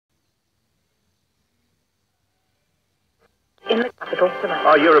vital tonight.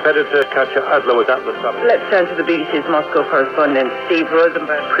 Our Europe editor, Katja Adler, was at the summit. Let's turn to the BBC's Moscow correspondent, Steve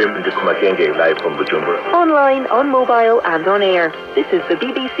Rosenberg. Live from Bujumbura. Online, on mobile and on air. This is the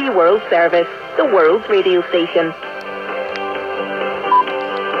BBC World Service, the world's radio station.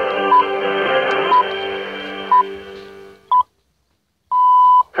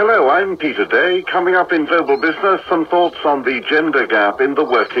 Hello, I'm Peter Day. Coming up in Global Business, some thoughts on the gender gap in the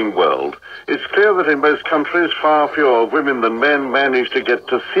working world. It's clear that in most countries, far fewer women than men manage to get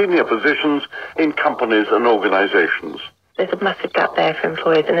to senior positions in companies and organizations. There's a massive gap there for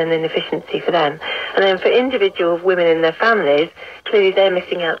employers and an inefficiency for them. And then for individual women and their families, clearly they're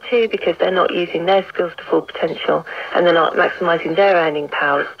missing out too because they're not using their skills to full potential and they're not maximising their earning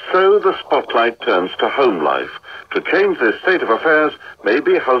powers. So the spotlight turns to home life. To change this state of affairs,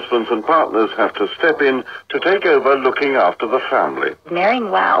 maybe husbands and partners have to step in to take over looking after the family.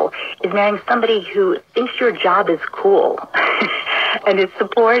 Marrying well is marrying somebody who thinks your job is cool and is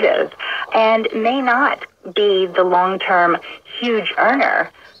supportive and may not be the long-term huge earner,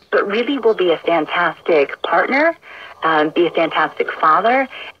 but really will be a fantastic partner, be a fantastic father,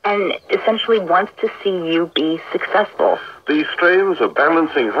 and essentially wants to see you be successful. The strains of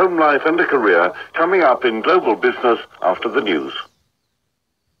balancing home life and a career coming up in Global Business after the news.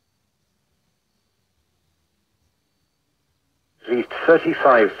 At least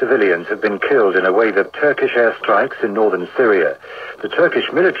 35 civilians have been killed in a wave of Turkish airstrikes in northern Syria. The Turkish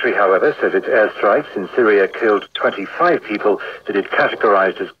military, however, says its airstrikes in Syria killed 25 people that it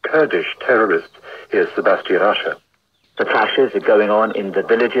categorized as Kurdish terrorists. Here's Sebastian Usher. The clashes are going on in the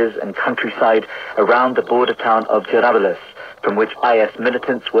villages and countryside around the border town of Jarablus, from which IS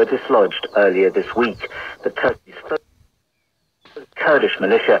militants were dislodged earlier this week. The Turkish Kurdish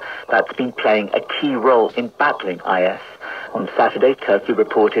militia that's been playing a key role in battling IS. On Saturday, Turkey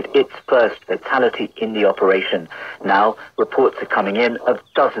reported its first fatality in the operation. Now, reports are coming in of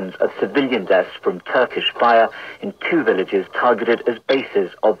dozens of civilian deaths from Turkish fire in two villages targeted as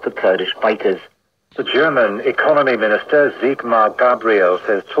bases of the Kurdish fighters. The German economy minister Sigmar Gabriel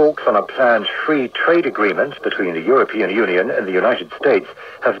says talks on a planned free trade agreement between the European Union and the United States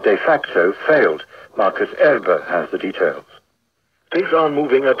have de facto failed. Marcus Erber has the details. Things aren't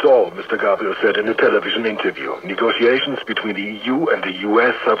moving at all, Mr. Gabriel said in a television interview. Negotiations between the EU and the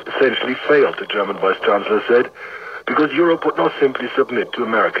US have essentially failed, the German Vice-Chancellor said, because Europe would not simply submit to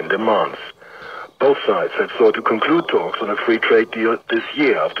American demands. Both sides had sought to conclude talks on a free trade deal this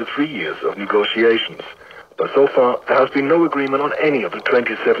year after 3 years of negotiations. But so far, there has been no agreement on any of the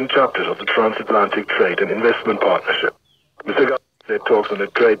 27 chapters of the Transatlantic Trade and Investment Partnership. Mr. Gabriel said talks on a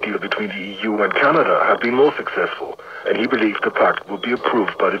trade deal between the EU and Canada have been more successful, and he believes the pact will be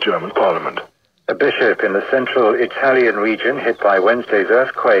approved by the German Parliament. A bishop in the central Italian region hit by Wednesday's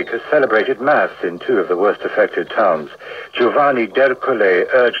earthquake has celebrated Mass in two of the worst affected towns. Giovanni d'Ercole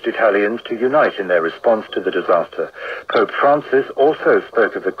urged Italians to unite in their response to the disaster. Pope Francis also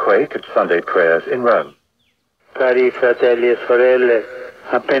spoke of the quake at Sunday prayers in Rome. Cari fratelli e sorelle,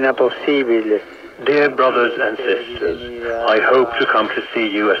 appena possibile. Dear brothers and sisters, I hope to come to see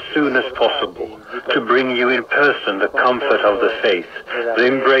you as soon as possible, to bring you in person the comfort of the faith, the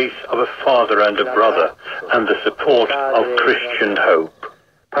embrace of a father and a brother, and the support of Christian hope.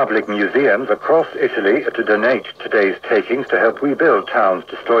 Public museums across Italy are to donate today's takings to help rebuild towns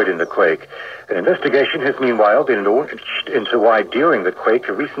destroyed in the quake. An investigation has meanwhile been launched into why during the quake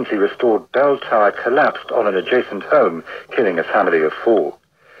a recently restored bell tower collapsed on an adjacent home, killing a family of 4.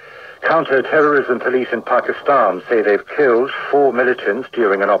 Counter-terrorism police in Pakistan say they've killed 4 militants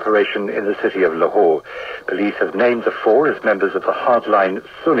during an operation in the city of Lahore. Police have named the 4 as members of the hardline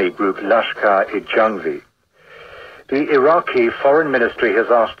Sunni group Lashkar-e-Jhangvi. The Iraqi Foreign Ministry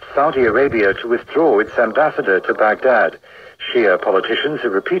has asked Saudi Arabia to withdraw its ambassador to Baghdad. Shia politicians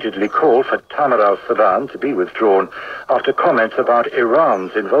have repeatedly called for Tamar al-Saban to be withdrawn after comments about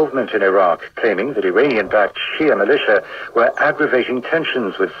Iran's involvement in Iraq, claiming that Iranian-backed Shia militia were aggravating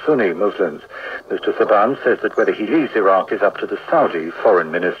tensions with Sunni Muslims. Mr. Saban says that whether he leaves Iraq is up to the Saudi Foreign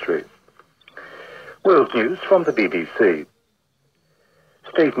Ministry. World news from the BBC.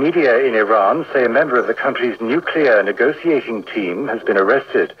 State media in Iran say a member of the country's nuclear negotiating team has been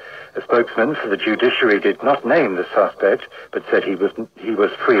arrested. A spokesman for the judiciary did not name the suspect, but said he was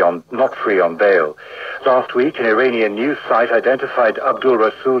not free on bail. Last week, an Iranian news site identified Abdul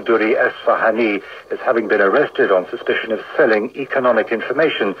Rasul Duri Esfahani as having been arrested on suspicion of selling economic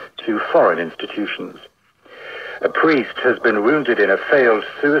information to foreign institutions. A priest has been wounded in a failed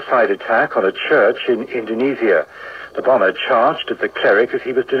suicide attack on a church in Indonesia. The bomber charged at the cleric as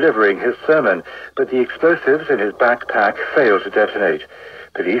he was delivering his sermon, but the explosives in his backpack failed to detonate.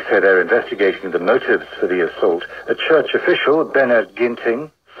 Police say they're investigating the motives for the assault. A church official, Bernard Ginting,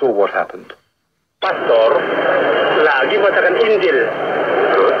 saw what happened. The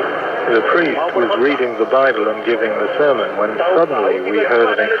priest was reading the Bible and giving the sermon when suddenly we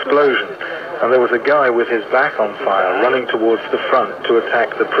heard an explosion, and there was a guy with his back on fire running towards the front to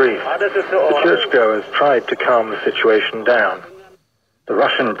attack the priest. The churchgoers tried to calm the situation down. The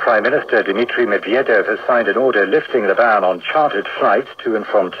Russian Prime Minister Dmitry Medvedev has signed an order lifting the ban on chartered flights to and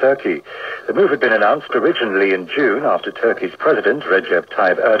from Turkey. The move had been announced originally in June after Turkey's President Recep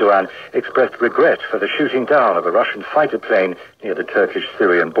Tayyip Erdogan expressed regret for the shooting down of a Russian fighter plane near the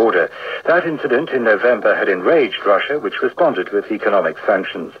Turkish-Syrian border. That incident in November had enraged Russia, which responded with economic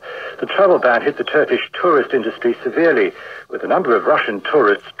sanctions. The travel ban hit the Turkish tourist industry severely, with the number of Russian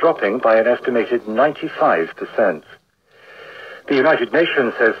tourists dropping by an estimated 95%. The United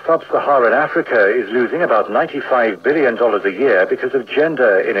Nations says sub-Saharan Africa is losing about $95 billion a year because of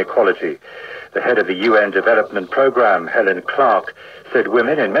gender inequality. The head of the UN Development Programme, Helen Clark, said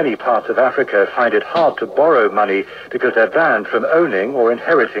women in many parts of Africa find it hard to borrow money because they're banned from owning or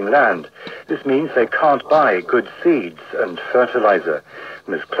inheriting land. This means they can't buy good seeds and fertilizer.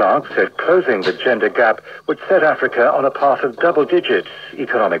 Ms. Clark said closing the gender gap would set Africa on a path of double-digit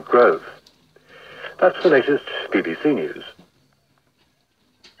economic growth. That's the latest BBC News.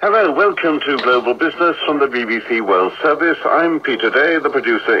 Hello, welcome to Global Business from the BBC World Service. I'm Peter Day, the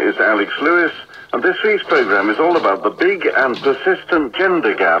producer is Alex Lewis, and this week's programme is all about the big and persistent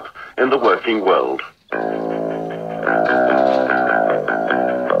gender gap in the working world.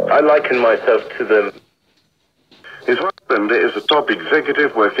 I liken myself to them. His husband is a top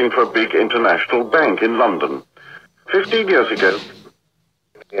executive working for a big international bank in London. 15 years ago,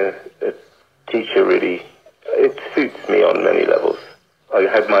 a teacher really, it suits me on many levels. I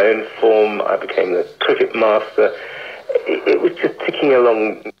had my own form, I became the cricket master. It was just ticking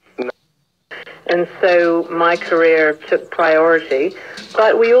along. And so my career took priority.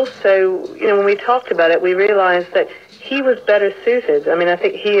 But we also, when we talked about it, we realized that he was better suited. I mean, I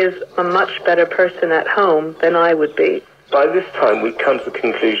think he is a much better person at home than I would be. By this time, we'd come to the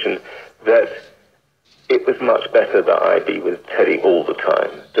conclusion that it was much better that I be with Teddy all the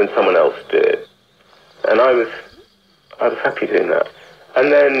time than someone else did. And I was happy doing that. And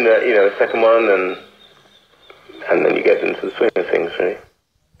then, a second one, and then you get into the swing of things, really.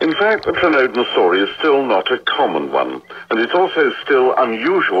 In fact, the Trenoden story is still not a common one, and it's also still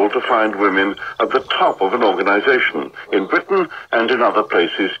unusual to find women at the top of an organisation, in Britain and in other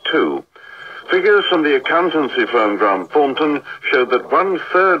places too. Figures from the accountancy firm Grant Thornton show that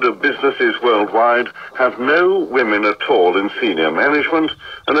 1/3 of businesses worldwide have no women at all in senior management,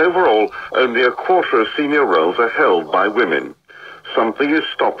 and overall, only 1/4 of senior roles are held by women. Something is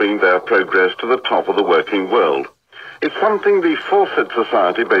stopping their progress to the top of the working world. It's something the Fawcett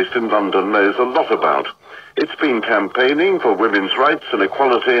Society based in London knows a lot about. It's been campaigning for women's rights and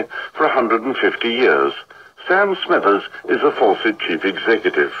equality for 150 years. Sam Smithers is the Fawcett chief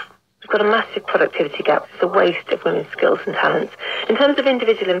executive. We've got a massive productivity gap. It's a waste of women's skills and talents. In terms of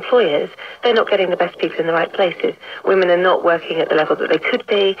individual employers, they're not getting the best people in the right places. Women are not working at the level that they could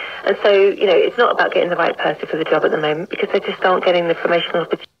be. And so, it's not about getting the right person for the job at the moment because they just aren't getting the promotional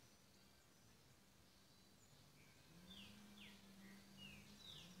opportunity.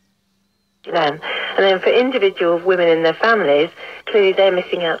 Them. And then for individual women in their families, clearly they're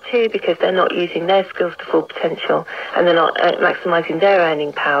missing out too because they're not using their skills to full potential and they're not maximising their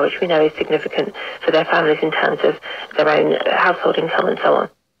earning power, which we know is significant for their families in terms of their own household income and so on.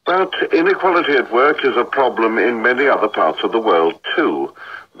 But inequality at work is a problem in many other parts of the world too.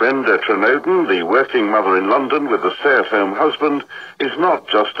 Brenda Trenoden, the working mother in London with a stay-at-home husband, is not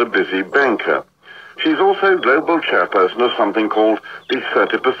just a busy banker. She's also global chairperson of something called the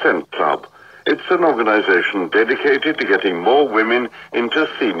 30% Club. It's an organisation dedicated to getting more women into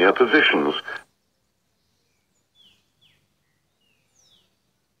senior positions.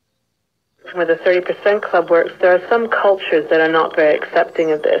 Where the 30% Club works, there are some cultures that are not very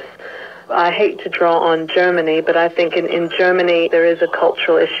accepting of this. I hate to draw on Germany, but I think in Germany there is a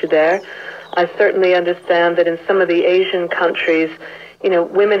cultural issue there. I certainly understand that in some of the Asian countries,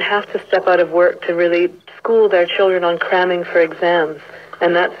 women have to step out of work to really school their children on cramming for exams.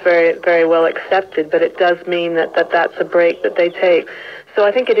 And that's very, very well accepted, but it does mean that's a break that they take. So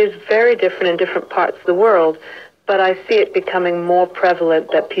I think it is very different in different parts of the world, but I see it becoming more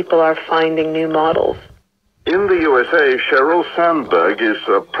prevalent that people are finding new models. In the USA, Sheryl Sandberg is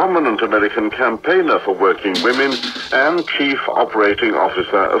a prominent American campaigner for working women and chief operating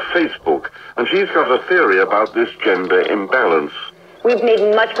officer of Facebook, and she's got a theory about this gender imbalance. We've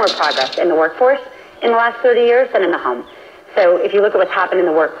made much more progress in the workforce in the last 30 years than in the home. So if you look at what's happened in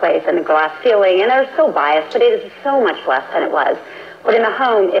the workplace and the glass ceiling, and they're still biased, but it is so much less than it was. But in the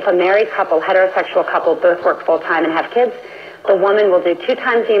home, if a married couple, heterosexual couple, both work full-time and have kids, the woman will do 2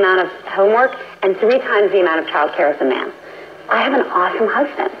 times the amount of homework and 3 times the amount of child care as a man. I have an awesome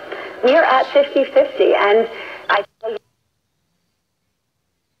husband. We are at 50-50, and I tell you,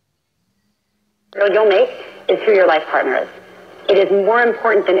 you'll make is who your life partner is. It is more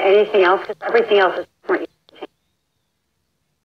important than anything else, because everything else is